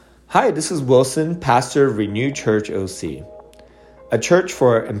Hi, this is Wilson, pastor of Renewed Church OC, a church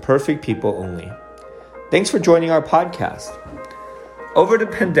for imperfect people only. Thanks for joining our podcast. Over the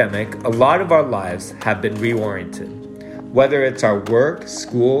pandemic, a lot of our lives have been reoriented. Whether it's our work,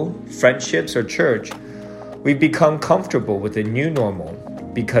 school, friendships, or church, we've become comfortable with a new normal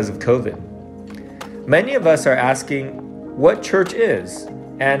because of COVID. Many of us are asking what church is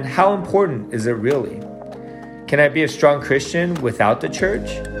and how important is it really? Can I be a strong Christian without the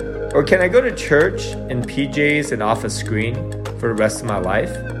church? Or can I go to church in PJs and off a screen for the rest of my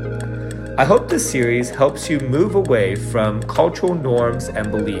life? I hope this series helps you move away from cultural norms and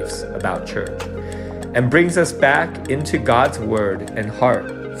beliefs about church and brings us back into God's word and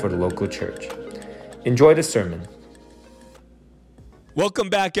heart for the local church. Enjoy the sermon. Welcome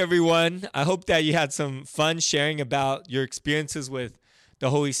back, everyone. I hope that you had some fun sharing about your experiences with the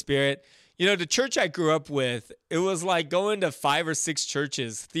Holy Spirit. You know, the church I grew up with, it was like going to 5 or 6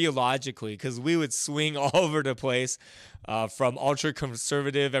 churches theologically because we would swing all over the place from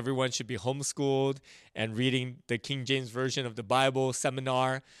ultra-conservative, everyone should be homeschooled and reading the King James Version of the Bible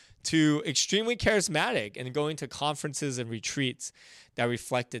seminar, to extremely charismatic and going to conferences and retreats that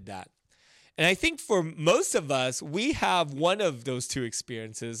reflected that. And I think for most of us, we have one of those two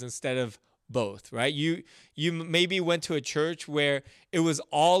experiences instead of both, right? You maybe went to a church where it was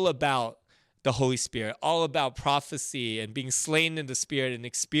all about the Holy Spirit, all about prophecy and being slain in the Spirit and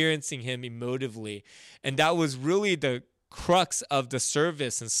experiencing Him emotively. And that was really the crux of the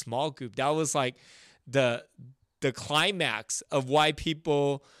service and small group. That was like the climax of why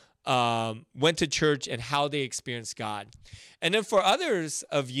people went to church and how they experienced God. And then for others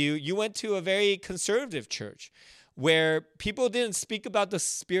of you, you went to a very conservative church where people didn't speak about the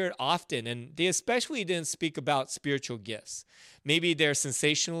Spirit often, and they especially didn't speak about spiritual gifts. Maybe they're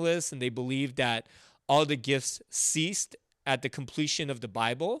sensationalists and they believe that all the gifts ceased at the completion of the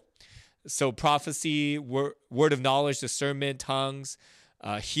Bible. So prophecy, word of knowledge, discernment, tongues,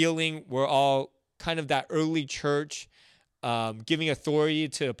 healing were all kind of that early church giving authority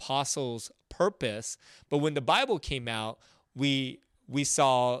to apostles' purpose. But when the Bible came out, we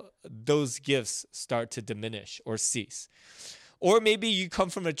saw those gifts start to diminish or cease. Or maybe you come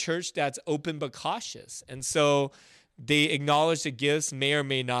from a church that's open but cautious. And so they acknowledge the gifts may or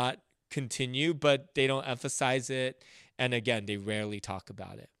may not continue, but they don't emphasize it. And again, they rarely talk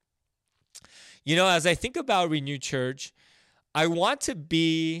about it. You know, as I think about Renewed Church, I want to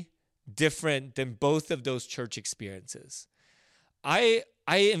be different than both of those church experiences. I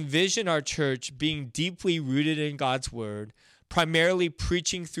envision our church being deeply rooted in God's word, primarily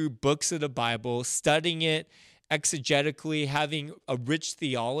preaching through books of the Bible, studying it exegetically, having a rich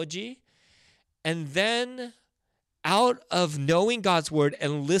theology, and then out of knowing God's word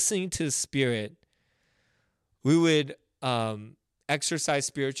and listening to the Spirit, we would exercise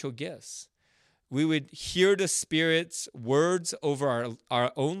spiritual gifts. We would hear the Spirit's words over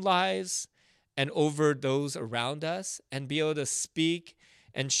our own lives and over those around us and be able to speak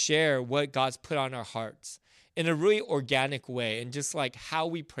and share what God's put on our hearts in a really organic way. And just like how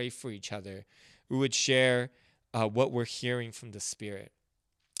we pray for each other, we would share what we're hearing from the Spirit.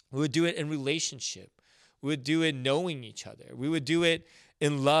 We would do it in relationship. We would do it knowing each other. We would do it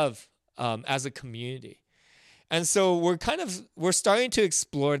in love as a community. And so we're starting to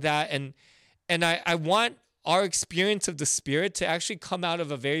explore that. And I want our experience of the Spirit to actually come out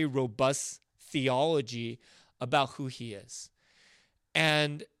of a very robust theology about who He is.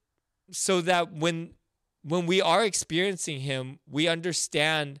 And so that when we are experiencing Him, we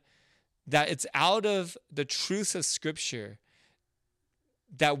understand that it's out of the truths of Scripture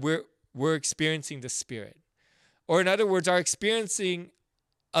that we're experiencing the Spirit. Or in other words, our experiencing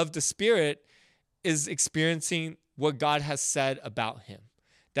of the Spirit is experiencing what God has said about Him,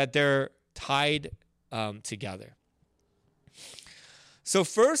 that they're tied together. So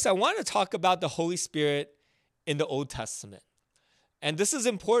first, I want to talk about the Holy Spirit in the Old Testament. And this is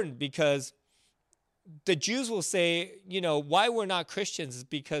important because the Jews will say, you know, why we're not Christians is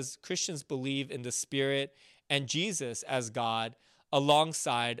because Christians believe in the Spirit and Jesus as God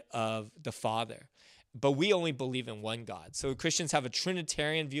alongside of the Father. But we only believe in one God. So Christians have a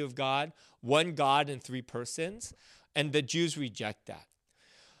Trinitarian view of God, one God in 3 persons, and the Jews reject that.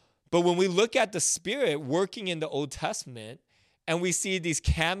 But when we look at the Spirit working in the Old Testament, and we see these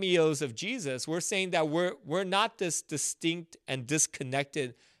cameos of Jesus, we're saying that we're not this distinct and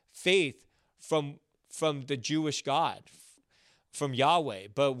disconnected faith from the Jewish God, from Yahweh,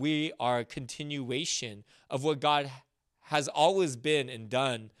 but we are a continuation of what God has always been and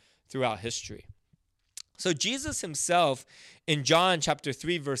done throughout history. So Jesus Himself in John chapter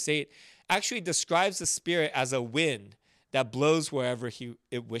 3, verse 8, actually describes the Spirit as a wind that blows wherever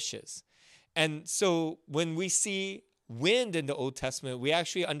it wishes. And so when we see wind in the Old Testament, we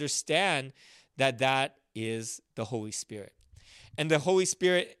actually understand that that is the Holy Spirit. And the Holy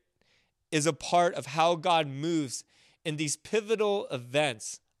Spirit is a part of how God moves in these pivotal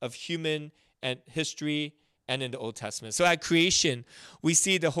events of human and history and in the Old Testament. So at creation, we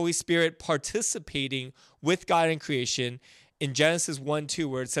see the Holy Spirit participating with God in creation in Genesis 1:2,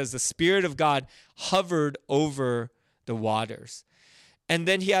 where it says the Spirit of God hovered over the waters. And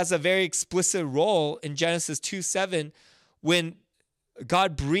then he has a very explicit role in Genesis 2:7 when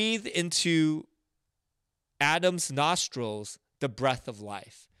God breathed into Adam's nostrils the breath of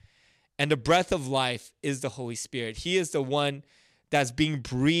life. And the breath of life is the Holy Spirit. He is the one that's being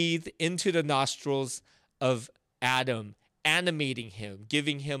breathed into the nostrils of Adam, animating him,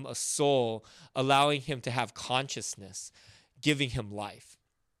 giving him a soul, allowing him to have consciousness, giving him life.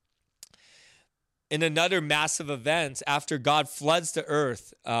 In another massive event, after God floods the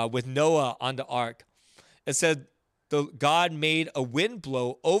earth with Noah on the ark, it said God made a wind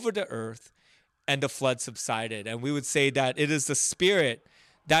blow over the earth and the flood subsided. And we would say that it is the Spirit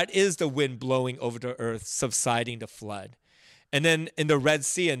that is the wind blowing over the earth, subsiding the flood. And then in the Red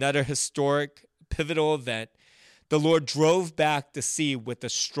Sea, another historic, pivotal event, the Lord drove back the sea with a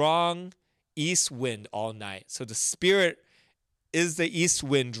strong east wind all night. So the Spirit is the east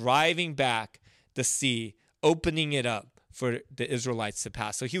wind driving back the sea, opening it up for the Israelites to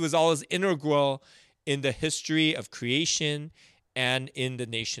pass. So he was always integral in the history of creation and in the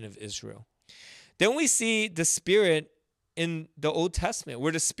nation of Israel. Then we see the Spirit in the Old Testament,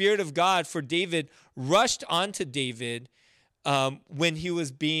 where the Spirit of God for David rushed onto David when he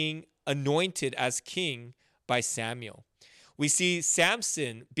was being anointed as king by Samuel. We see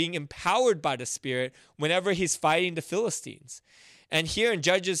Samson being empowered by the Spirit whenever he's fighting the Philistines. And here in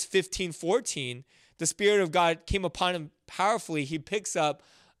Judges 15:14, the Spirit of God came upon him powerfully. He picks up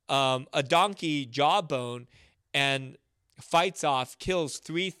a donkey jawbone and fights off, kills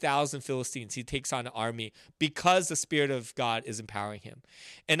 3,000 Philistines. He takes on an army because the Spirit of God is empowering him.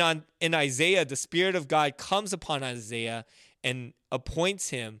 And in Isaiah, the Spirit of God comes upon Isaiah and appoints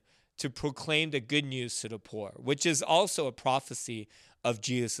him to proclaim the good news to the poor, which is also a prophecy of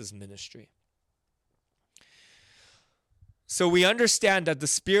Jesus' ministry. So we understand that the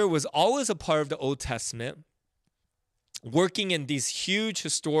Spirit was always a part of the Old Testament, working in these huge,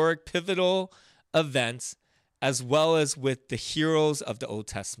 historic, pivotal events, as well as with the heroes of the Old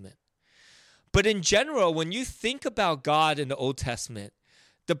Testament. But in general, when you think about God in the Old Testament,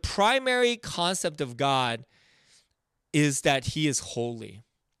 the primary concept of God is that he is holy,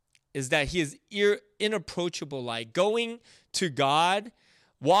 is that he is inapproachable. Like going to God,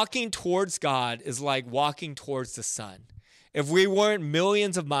 walking towards God is like walking towards the sun. If we weren't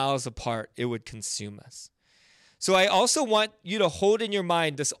millions of miles apart, it would consume us. So I also want you to hold in your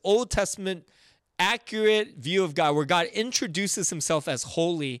mind this Old Testament accurate view of God, where God introduces himself as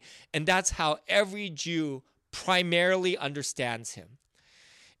holy, and that's how every Jew primarily understands him.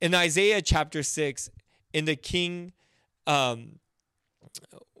 In Isaiah chapter 6, when the king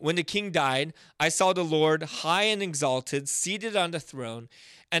died, I saw the Lord high and exalted, seated on the throne,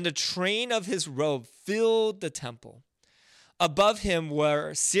 and the train of his robe filled the temple. Above him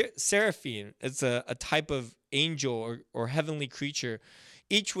were seraphim. It's a type of angel or heavenly creature,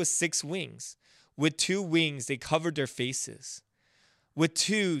 each with 6 wings. With 2 wings, they covered their faces. With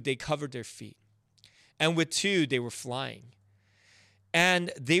 2, they covered their feet. And with 2, they were flying.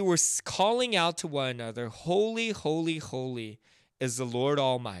 And they were calling out to one another, "Holy, holy, holy is the Lord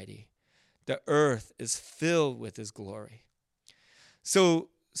Almighty. The earth is filled with his glory." So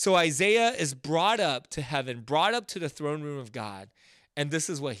Isaiah is brought up to heaven, brought up to the throne room of God. And this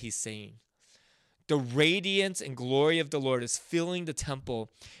is what he's saying. The radiance and glory of the Lord is filling the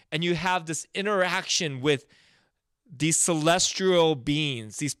temple. And you have this interaction with these celestial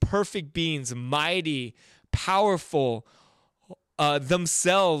beings, these perfect beings, mighty, powerful,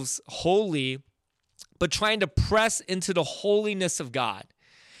 themselves holy, but trying to press into the holiness of God.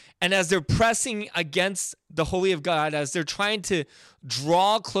 And as they're pressing against the holy of God, as they're trying to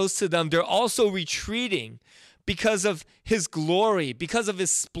draw close to them, they're also retreating because of his glory, because of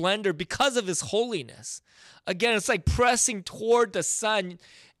his splendor, because of his holiness. Again, it's like pressing toward the sun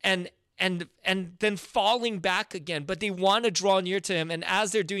and then falling back again. But they want to draw near to him. And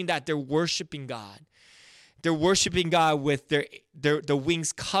as they're doing that, they're worshiping God. They're worshiping God with the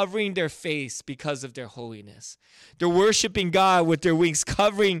wings covering their face because of their holiness. They're worshiping God with their wings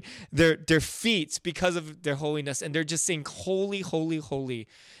covering their feet because of their holiness. And they're just saying, "Holy, holy, holy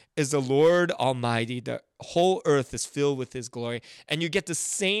is the Lord Almighty. The whole earth is filled with his glory." And you get the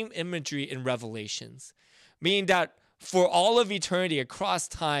same imagery in Revelations, meaning that For all of eternity, across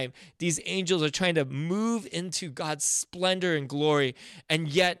time, these angels are trying to move into God's splendor and glory, and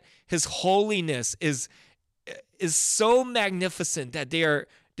yet his holiness is so magnificent that they are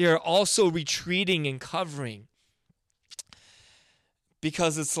also retreating and covering,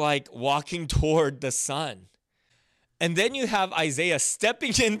 because it's like walking toward the sun. And then you have Isaiah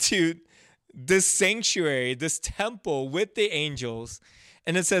stepping into this sanctuary, this temple with the angels.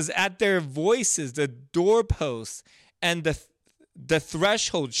 And it says, at their voices, the doorposts and the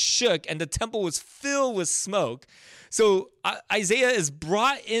threshold shook, and the temple was filled with smoke. So Isaiah is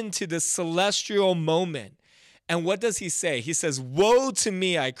brought into this celestial moment. And what does he say? He says, woe to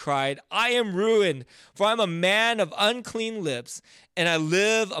me, I cried. I am ruined, for I'm a man of unclean lips, and I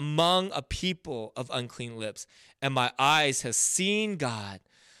live among a people of unclean lips. And my eyes have seen God,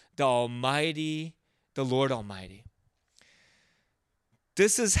 the Almighty, the Lord Almighty.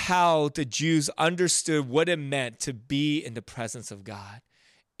 This is how the Jews understood what it meant to be in the presence of God.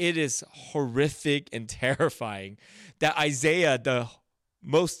 It is horrific and terrifying that Isaiah,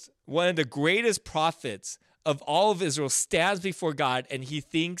 one of the greatest prophets of all of Israel, stands before God and he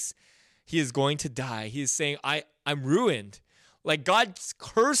thinks he is going to die. He is saying, I'm ruined. Like, God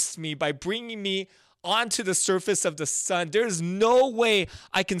cursed me by bringing me onto the surface of the sun. There's no way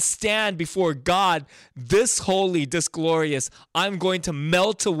I can stand before God this holy, this glorious. I'm going to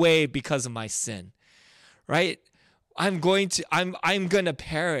melt away because of my sin, right? I'm going to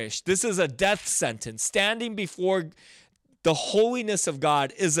perish. This is a death sentence. Standing before the holiness of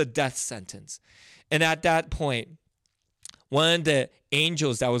God is a death sentence. And at that point, one of the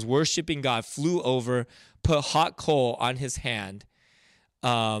angels that was worshiping God flew over, put hot coal on his hand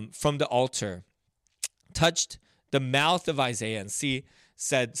from the altar, touched the mouth of Isaiah, and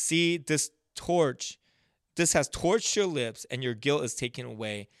said, see, this has torched your lips, and your guilt is taken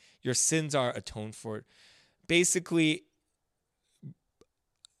away. Your sins are atoned for. Basically,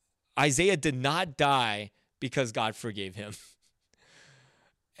 Isaiah did not die because God forgave him.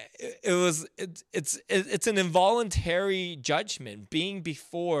 It's an involuntary judgment, being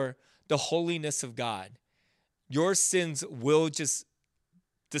before the holiness of God. Your sins will just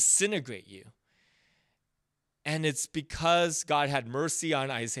disintegrate you. And it's because God had mercy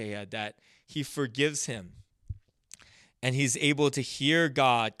on Isaiah that he forgives him. And he's able to hear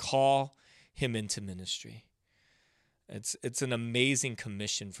God call him into ministry. It's an amazing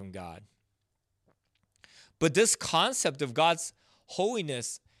commission from God. But this concept of God's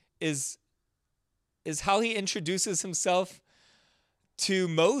holiness is how he introduces himself to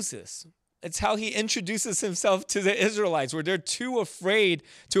Moses. It's how he introduces himself to the Israelites, where they're too afraid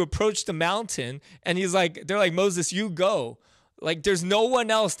to approach the mountain. And they're like, Moses, you go. Like, there's no one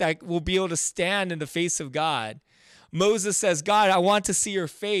else that will be able to stand in the face of God. Moses says, God, I want to see your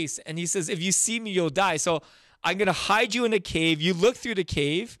face. And he says, if you see me, you'll die. So I'm going to hide you in a cave. You look through the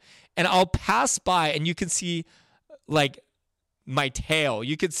cave, and I'll pass by, and you can see, like, my tail.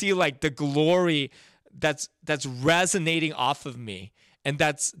 You can see, like, the glory that's resonating off of me. And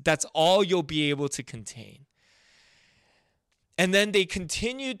that's all you'll be able to contain. And then they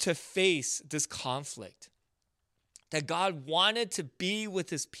continued to face this conflict, that God wanted to be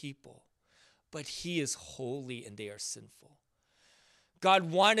with his people, but he is holy and they are sinful.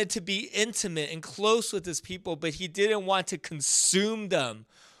 God wanted to be intimate and close with his people, but he didn't want to consume them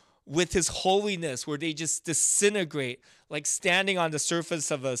with his holiness, where they just disintegrate like standing on the surface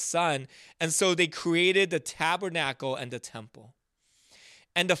of a sun. And so they created the tabernacle and the temple.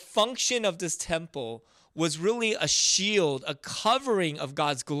 And the function of this temple was really a shield, a covering of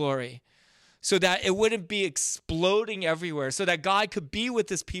God's glory, so that it wouldn't be exploding everywhere, so that God could be with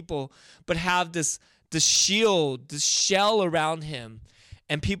his people, but have this shield, this shell around him,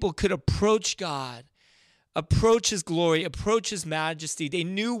 and people could approach God, approach his glory, approach his majesty. They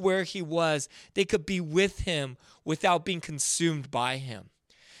knew where he was. They could be with him without being consumed by him.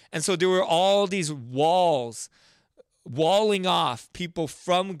 And so there were all these walling off people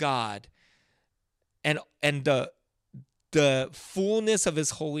from God and the fullness of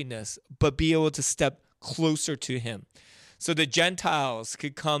his holiness, but be able to step closer to him. So the Gentiles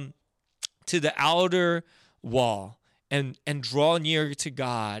could come to the outer wall and draw near to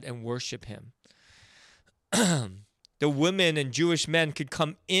God and worship him. The women and Jewish men could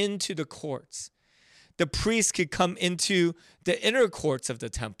come into the courts. The priests could come into the inner courts of the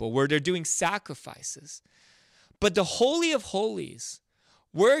temple where they're doing sacrifices. But the Holy of Holies,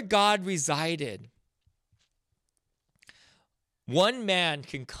 where God resided, one man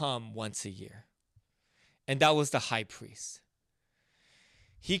can come once a year, and that was the high priest.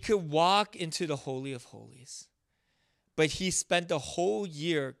 He could walk into the Holy of Holies, but he spent the whole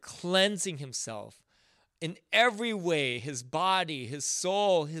year cleansing himself in every way, his body, his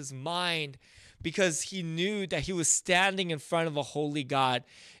soul, his mind, because he knew that he was standing in front of a holy God.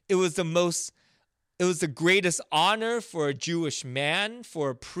 It was the greatest honor for a Jewish man,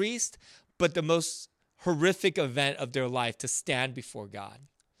 for a priest, but the most horrific event of their life to stand before God.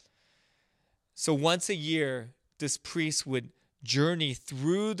 So once a year, this priest would journey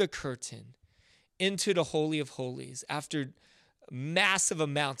through the curtain into the Holy of Holies after massive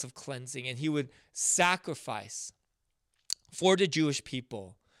amounts of cleansing, and he would sacrifice for the Jewish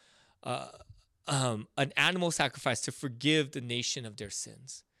people an animal sacrifice to forgive the nation of their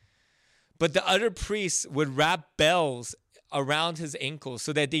sins. But the other priests would wrap bells around his ankles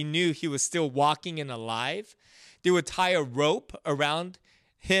so that they knew he was still walking and alive. They would tie a rope around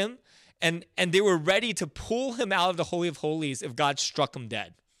him, and they were ready to pull him out of the Holy of Holies if God struck him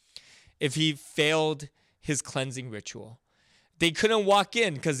dead, if he failed his cleansing ritual. They couldn't walk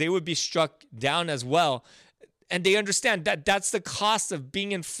in because they would be struck down as well. And they understand that that's the cost of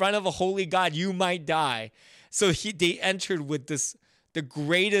being in front of a holy God. You might die. So they entered with the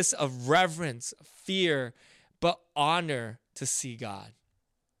greatest of reverence, fear, but honor to see God.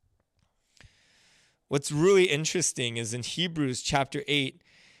 What's really interesting is in Hebrews chapter 8,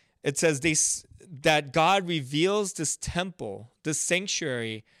 it says that God reveals this temple, this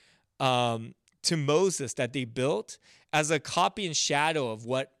sanctuary, to Moses that they built as a copy and shadow of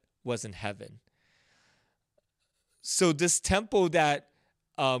what was in heaven. So this temple that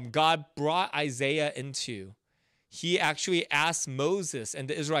God brought Isaiah into, he actually asked Moses and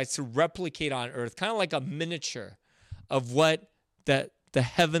the Israelites to replicate on earth, kind of like a miniature of what the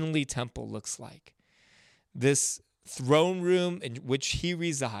heavenly temple looks like. This throne room in which he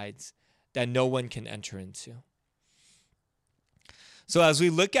resides that no one can enter into. So as we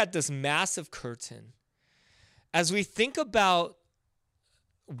look at this massive curtain, as we think about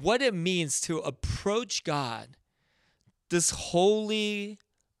what it means to approach God, this holy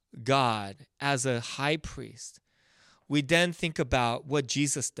God as a high priest, we then think about what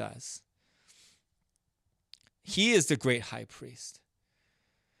Jesus does. He is the great high priest.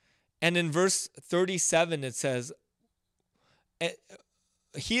 And in verse 37, it says,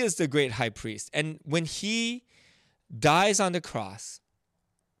 he is the great high priest. And when he dies on the cross,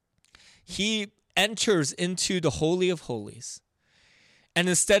 he enters into the Holy of Holies. And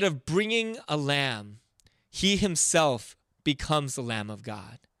instead of bringing a lamb, he himself becomes the Lamb of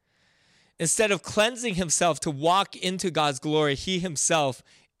God. Instead of cleansing himself to walk into God's glory, he himself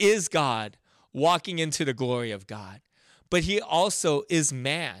is God walking into the glory of God. But he also is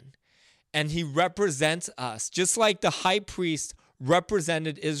man, and he represents us, just like the high priest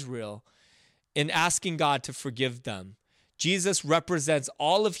represented Israel in asking God to forgive them. Jesus represents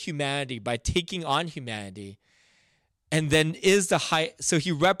all of humanity by taking on humanity, and then so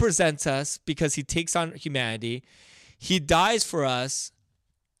he represents us because he takes on humanity. He dies for us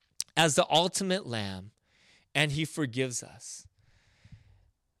as the ultimate lamb, and he forgives us.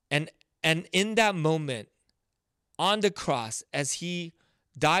 And in that moment, on the cross, as he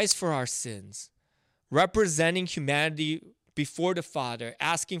dies for our sins, representing humanity before the Father,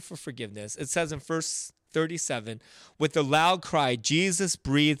 asking for forgiveness, it says in verse 37, with a loud cry, Jesus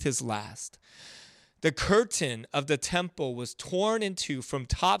breathed his last. The curtain of the temple was torn in two from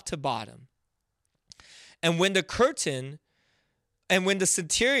top to bottom. And when the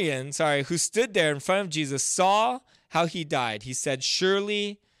centurion, who stood there in front of Jesus, saw how he died, he said,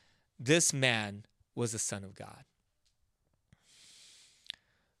 surely this man was the Son of God.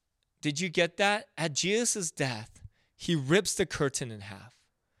 Did you get that? At Jesus' death, he rips the curtain in half.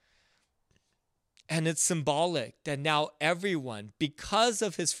 And it's symbolic that now everyone, because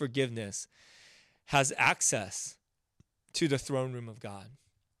of his forgiveness, has access to the throne room of God.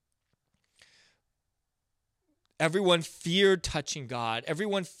 Everyone feared touching God.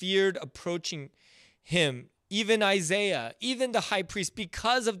 Everyone feared approaching him. Even Isaiah, even the high priest,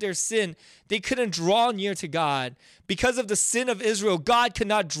 because of their sin, they couldn't draw near to God. Because of the sin of Israel, God could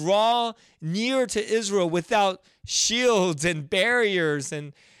not draw near to Israel without shields and barriers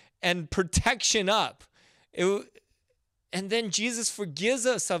and protection up. And then Jesus forgives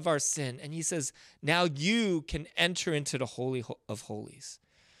us of our sin. And he says, now you can enter into the Holy of Holies.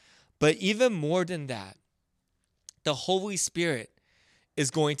 But even more than that, the Holy Spirit is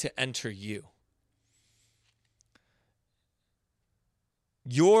going to enter you.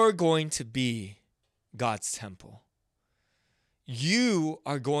 You're going to be God's temple. You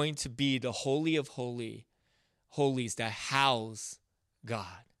are going to be the Holy of Holies that house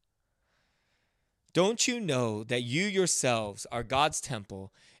God. Don't you know that you yourselves are God's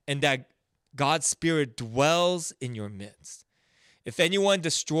temple and that God's Spirit dwells in your midst? If anyone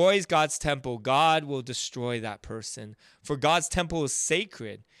destroys God's temple, God will destroy that person. For God's temple is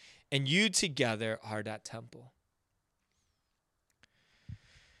sacred, and you together are that temple.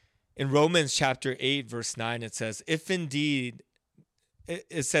 In Romans chapter 8, verse 9, it says, if indeed,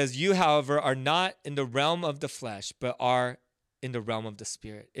 it says, you, however, are not in the realm of the flesh, but are in the realm of the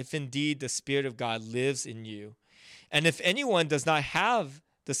Spirit. If indeed the Spirit of God lives in you. And if anyone does not have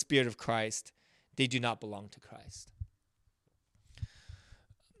the Spirit of Christ, they do not belong to Christ.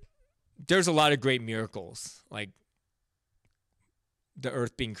 There's a lot of great miracles, like the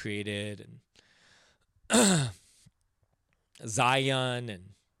earth being created and Zion and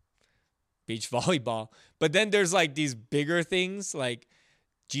beach volleyball. But then there's like these bigger things, like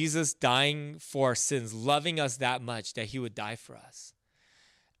Jesus dying for our sins, loving us that much that he would die for us.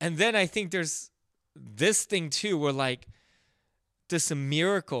 And then I think there's this thing too, where like this a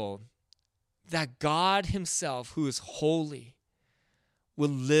miracle that God himself, who is holy, will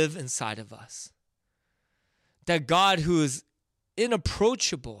live inside of us. That God, who is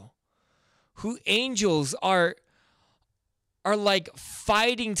inapproachable, who angels are like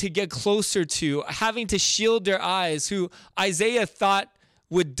fighting to get closer to, having to shield their eyes, who Isaiah thought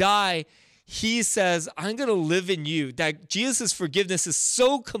would die, he says, I'm going to live in you. That Jesus' forgiveness is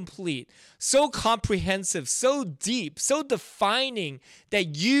so complete, so comprehensive, so deep, so defining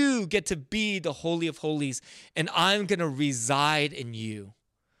that you get to be the Holy of Holies, and I'm going to reside in you.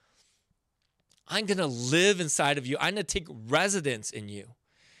 I'm going to live inside of you. I'm going to take residence in you.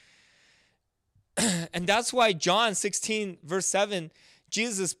 And that's why John 16, verse 7,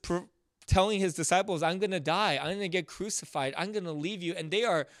 Jesus telling his disciples, I'm going to die. I'm going to get crucified. I'm going to leave you. And they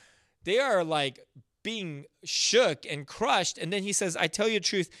are like being shook and crushed. And then he says, I tell you the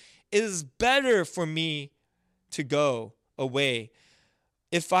truth, it is better for me to go away.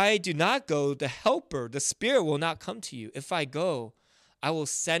 If I do not go, the helper, the Spirit will not come to you. If I go, I will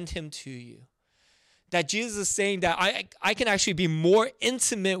send him to you. That Jesus is saying that I can actually be more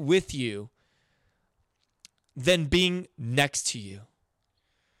intimate with you than being next to you.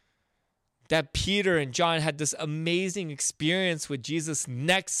 That Peter and John had this amazing experience with Jesus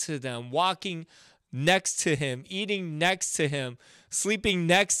next to them, walking next to him, eating next to him, sleeping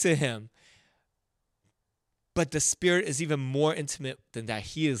next to him. But the Spirit is even more intimate than that.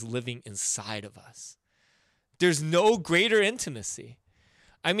 He is living inside of us. There's no greater intimacy.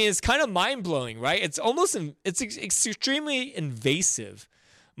 I mean, it's kind of mind-blowing, right? It's extremely invasive.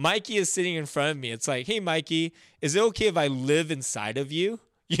 Mikey is sitting in front of me. It's like, hey, Mikey, is it okay if I live inside of you?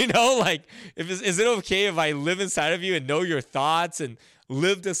 You know, like, is it okay if I live inside of you and know your thoughts and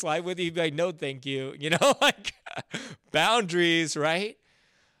live this life with you? He'd be like, no, thank you. You know, like boundaries, right?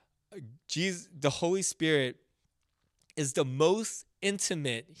 Jesus, the Holy Spirit is the most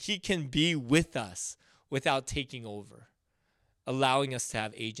intimate he can be with us without taking over, allowing us to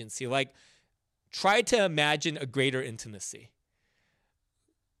have agency. Like, try to imagine a greater intimacy.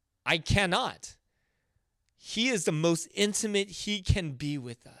 I cannot. He is the most intimate he can be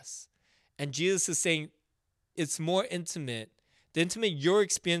with us. And Jesus is saying it's more intimate. The intimate you're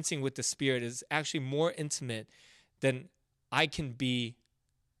experiencing with the Spirit is actually more intimate than I can be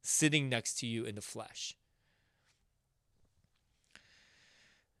sitting next to you in the flesh.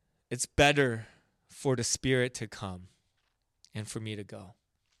 It's better for the Spirit to come and for me to go.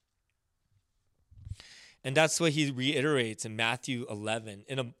 And that's what he reiterates in Matthew 11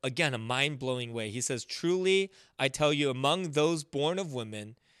 in, a mind-blowing way. He says, truly, I tell you, among those born of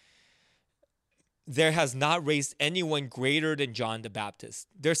women, there has not raised anyone greater than John the Baptist.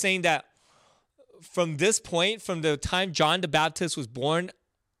 They're saying that from this point, from the time John the Baptist was born,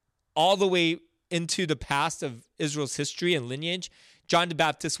 all the way into the past of Israel's history and lineage, John the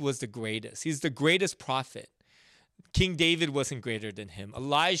Baptist was the greatest. He's the greatest prophet. King David wasn't greater than him.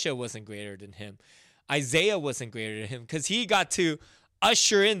 Elijah wasn't greater than him. Isaiah wasn't greater than him because he got to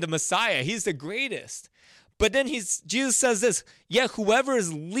usher in the Messiah. He's the greatest. But then Jesus says this, yet whoever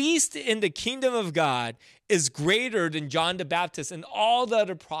is least in the kingdom of God is greater than John the Baptist and all the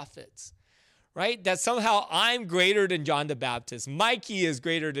other prophets, right? That somehow I'm greater than John the Baptist. Mikey is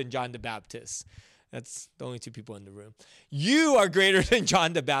greater than John the Baptist. That's the only two people in the room. You are greater than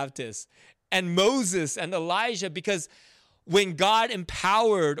John the Baptist and Moses and Elijah, because when God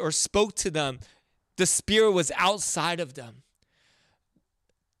empowered or spoke to them, the Spirit was outside of them.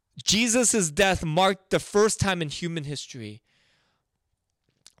 Jesus' death marked the first time in human history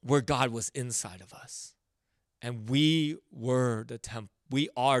where God was inside of us. And we are the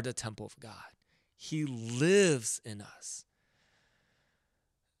temple of God. He lives in us.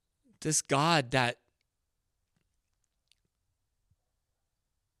 This God that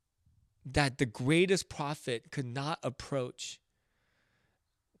the greatest prophet could not approach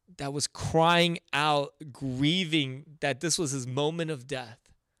that was crying out, grieving that this was his moment of death.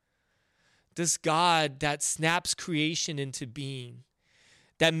 This God that snaps creation into being,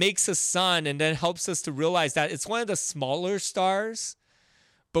 that makes a sun and then helps us to realize that it's one of the smaller stars,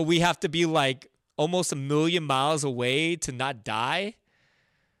 but we have to be like almost 1,000,000 miles away to not die.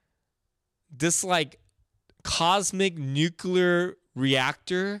 This like cosmic nuclear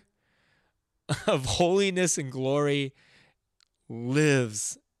reactor of holiness and glory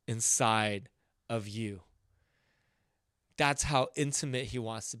lives inside of you. That's how intimate he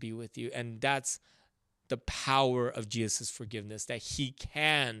wants to be with you. And that's the power of Jesus' forgiveness, that he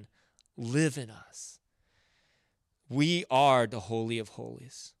can live in us. We are the Holy of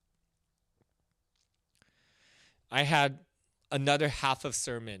Holies. I had another half of a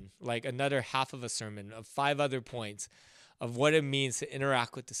sermon of 5 other points of what it means to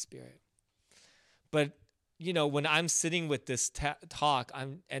interact with the Spirit. But, when I'm sitting with this talk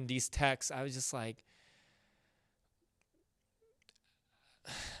and these texts, I was just like,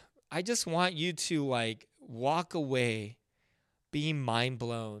 I just want you to like walk away being mind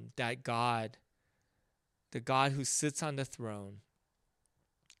blown that God, the God who sits on the throne,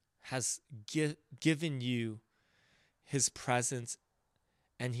 has given you his presence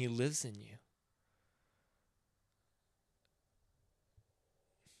and he lives in you.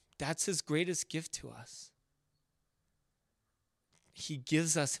 That's his greatest gift to us. He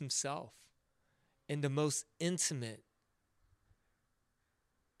gives us himself in the most intimate,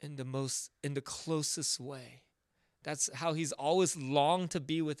 in the closest way. That's how he's always longed to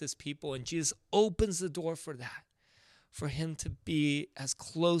be with his people. And Jesus opens the door for that, for him to be as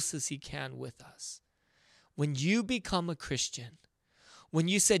close as he can with us. When you become a Christian, when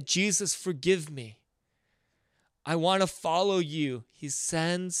you said, Jesus, forgive me, I want to follow you, he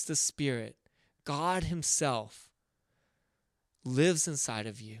sends the Spirit. God himself lives inside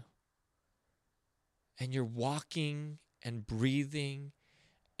of you. And you're walking and breathing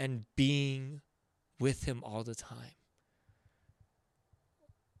and being with him all the time.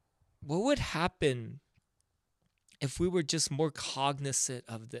 What would happen if we were just more cognizant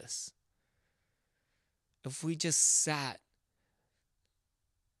of this? If we just sat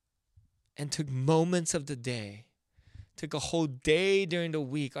and took moments of the day, took a whole day during the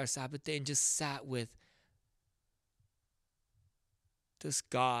week, our Sabbath day, and just sat with this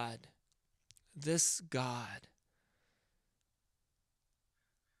God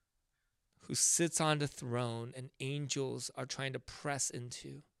who sits on the throne and angels are trying to press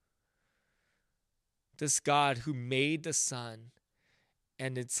into. This God who made the sun,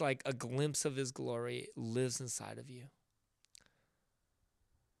 and it's like a glimpse of his glory lives inside of you.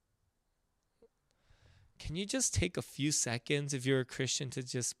 Can you just take a few seconds, if you're a Christian, to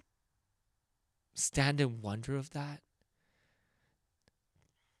just stand in wonder of that?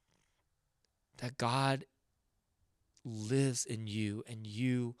 That God lives in you and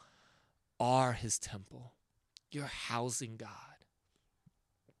you are his temple. You're housing God.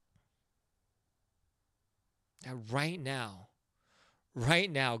 That right now,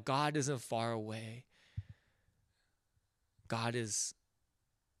 God isn't far away. God is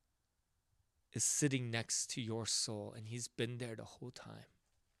sitting next to your soul, and he's been there the whole time.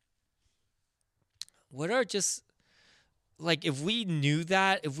 What are just, like, if we knew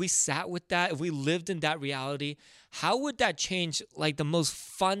that, if we sat with that, if we lived in that reality, how would that change, like, the most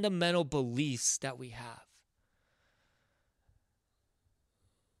fundamental beliefs that we have?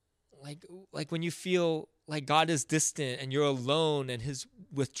 Like when you feel like God is distant and you're alone and he's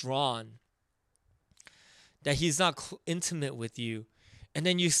withdrawn, that he's not intimate with you. And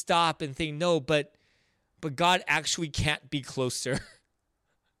then you stop and think, no, but God actually can't be closer.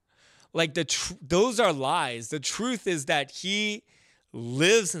 Like those are lies. The truth is that he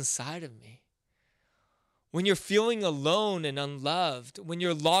lives inside of me. When you're feeling alone and unloved, when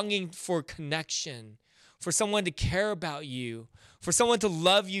you're longing for connection, for someone to care about you, for someone to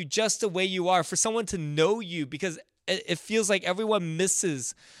love you just the way you are, for someone to know you, because it feels like everyone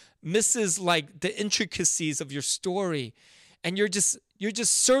misses like the intricacies of your story, and you're just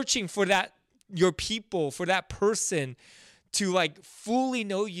searching for that, your people, for that person to like fully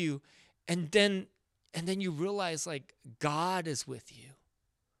know you, and then you realize like God is with you.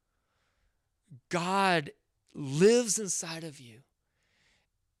 God lives inside of you.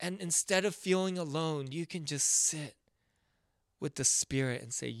 And instead of feeling alone, you can just sit with the Spirit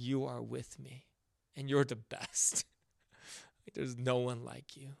and say, you are with me and you're the best. There's no one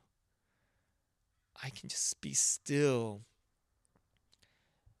like you. I can just be still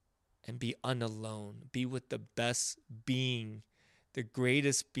and be unalone, be with the best being, the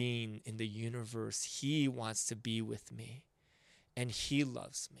greatest being in the universe. He wants to be with me. and he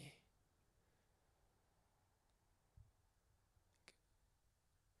loves me.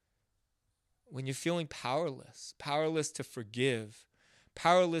 When you're feeling powerless to forgive,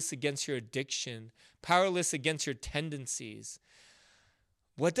 powerless against your addiction, powerless against your tendencies,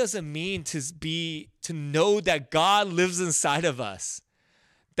 what does it mean to know that God lives inside of us?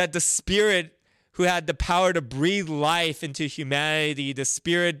 That the Spirit who had the power to breathe life into humanity, the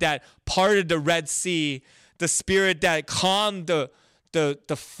Spirit that parted the Red Sea, the Spirit that calmed the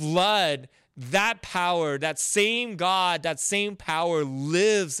flood, that power, that same God, that same power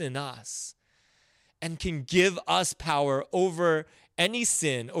lives in us and can give us power over any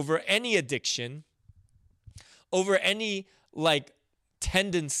sin, over any addiction, over any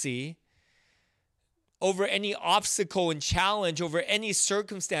tendency, over any obstacle and challenge, over any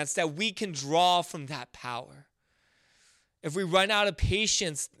circumstance, that we can draw from that power. If we run out of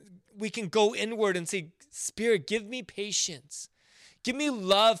patience, we can go inward and say, Spirit, give me patience. Give me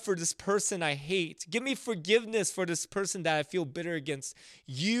love for this person I hate. Give me forgiveness for this person that I feel bitter against.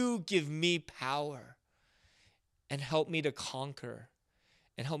 You give me power and help me to conquer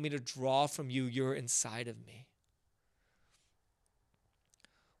and help me to draw from you. You're inside of me.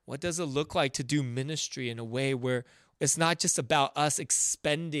 What does it look like to do ministry in a way where it's not just about us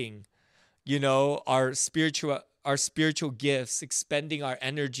expending, our spiritual gifts, expending our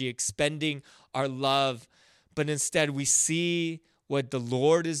energy, expending our love, but instead we see what the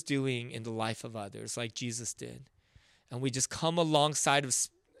Lord is doing in the life of others, like Jesus did. And we just come alongside of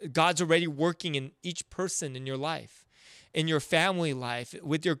God's already working in each person in your life, in your family life,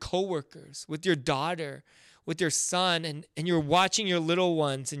 with your coworkers, with your daughter, with your son, and you're watching your little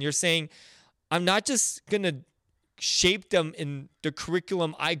ones and you're saying, I'm not just going to shape them in the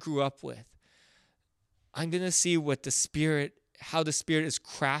curriculum I grew up with. I'm going to see how the Spirit is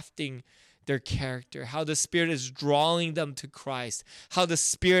crafting their character, how the Spirit is drawing them to Christ, how the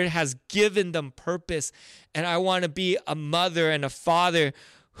Spirit has given them purpose. And I want to be a mother and a father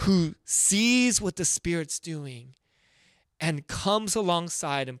who sees what the Spirit's doing and comes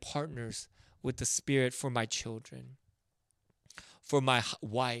alongside and partners with the Spirit for my children, for my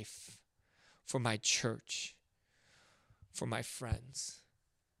wife, for my church, for my friends.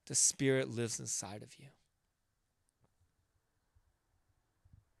 The Spirit lives inside of you.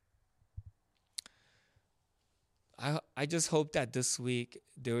 I just hope that this week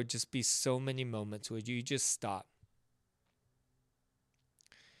there would just be so many moments where you just stop.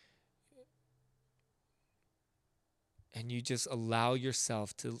 And you just allow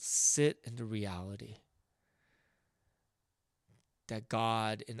yourself to sit in the reality that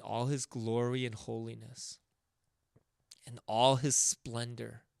God, in all his glory and holiness, in all his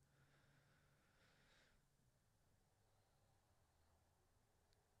splendor,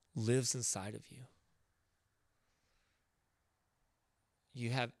 lives inside of you.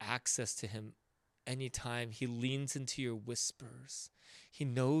 You have access to him anytime. He leans into your whispers. He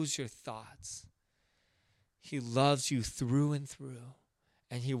knows your thoughts. He loves you through and through,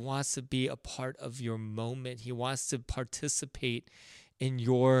 and he wants to be a part of your moment. He wants to participate in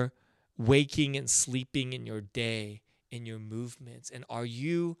your waking and sleeping, in your day, in your movements. And are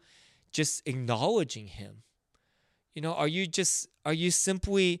you just acknowledging him? Are you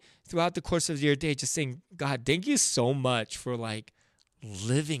simply throughout the course of your day just saying, God, thank you so much for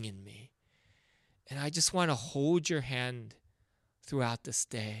living in me. And I just want to hold your hand throughout this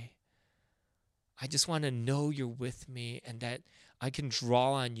day. I just want to know you're with me and that I can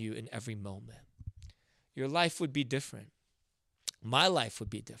draw on you in every moment. Your life would be different. My life would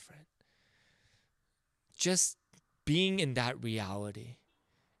be different. Just being in that reality,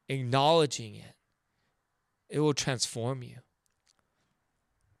 acknowledging it, it will transform you.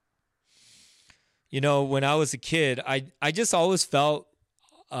 When I was a kid, I just always felt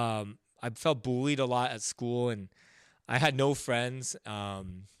I felt bullied a lot at school, and I had no friends.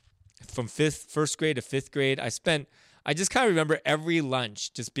 From first grade to fifth grade, I just kind of remember every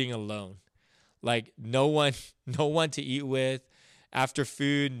lunch just being alone. No one to eat with. After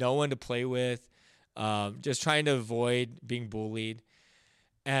food, no one to play with. Just trying to avoid being bullied.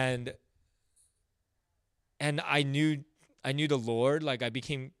 And I knew the Lord. I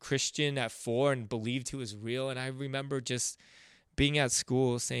became Christian at 4 and believed he was real. And I remember just being at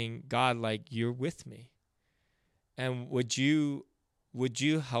school saying, God, you're with me. And would you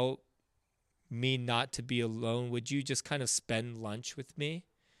help me not to be alone? Would you just kind of spend lunch with me?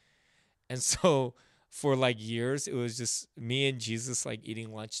 And so for years, it was just me and Jesus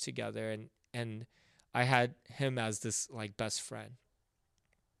eating lunch together. And I had him as this best friend.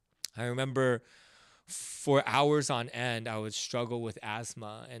 I remember for hours on end, I would struggle with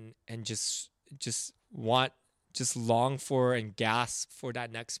asthma and just want just long for and gasp for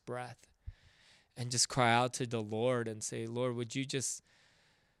that next breath, and just cry out to the Lord and say, Lord, would you just,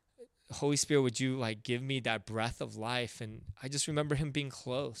 Holy Spirit, would you like give me that breath of life? And I just remember him being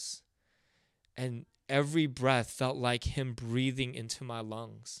close, and every breath felt like him breathing into my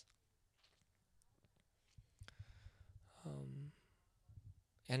lungs.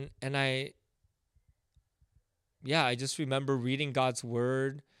 I just remember reading God's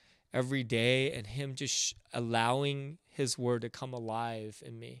word every day and him just allowing his word to come alive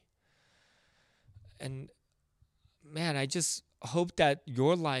in me. And man, I just hope that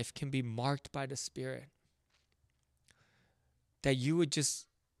your life can be marked by the Spirit. That you would just,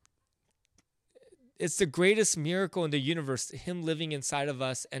 it's the greatest miracle in the universe, him living inside of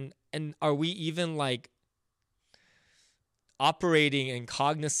us. And are we even like operating and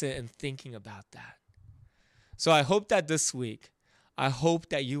cognizant and thinking about that? So I hope that this week, I hope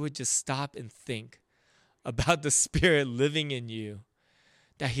that you would just stop and think about the Spirit living in you,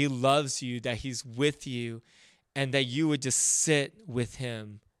 that he loves you, that he's with you, and that you would just sit with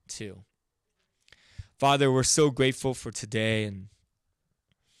him too. Father, we're so grateful for today. And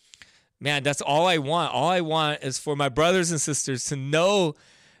man, that's all I want. All I want is for my brothers and sisters to know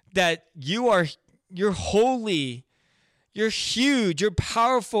that you're holy, you're huge, you're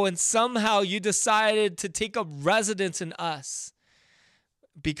powerful, and somehow you decided to take up residence in us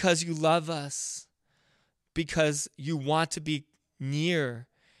because you love us, because you want to be near,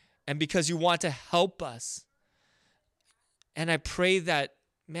 and because you want to help us. And I pray that,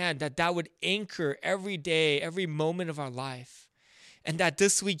 man, that would anchor every day, every moment of our life. And that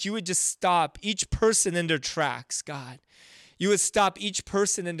this week you would just stop each person in their tracks, God. You would stop each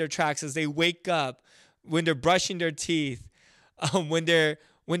person in their tracks as they wake up, when they're brushing their teeth, when they're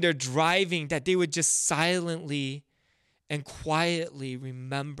driving, that they would just silently and quietly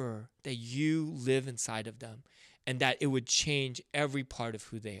remember that you live inside of them, and that it would change every part of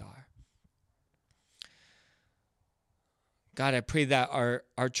who they are. God, I pray that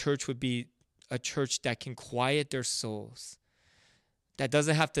our church would be a church that can quiet their souls, that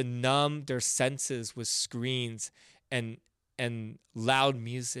doesn't have to numb their senses with screens and loud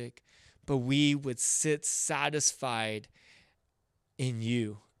music, but we would sit satisfied in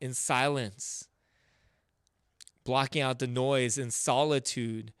you, in silence, blocking out the noise, in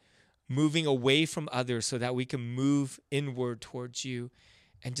solitude, moving away from others so that we can move inward towards you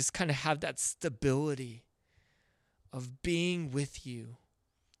and just kind of have that stability of being with you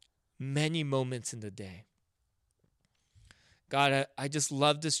many moments in the day. God, I just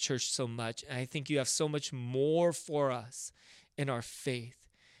love this church so much, and I think you have so much more for us in our faith.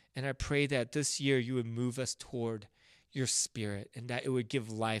 And I pray that this year you would move us toward your Spirit, and that it would give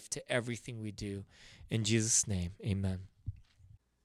life to everything we do. In Jesus' name, amen.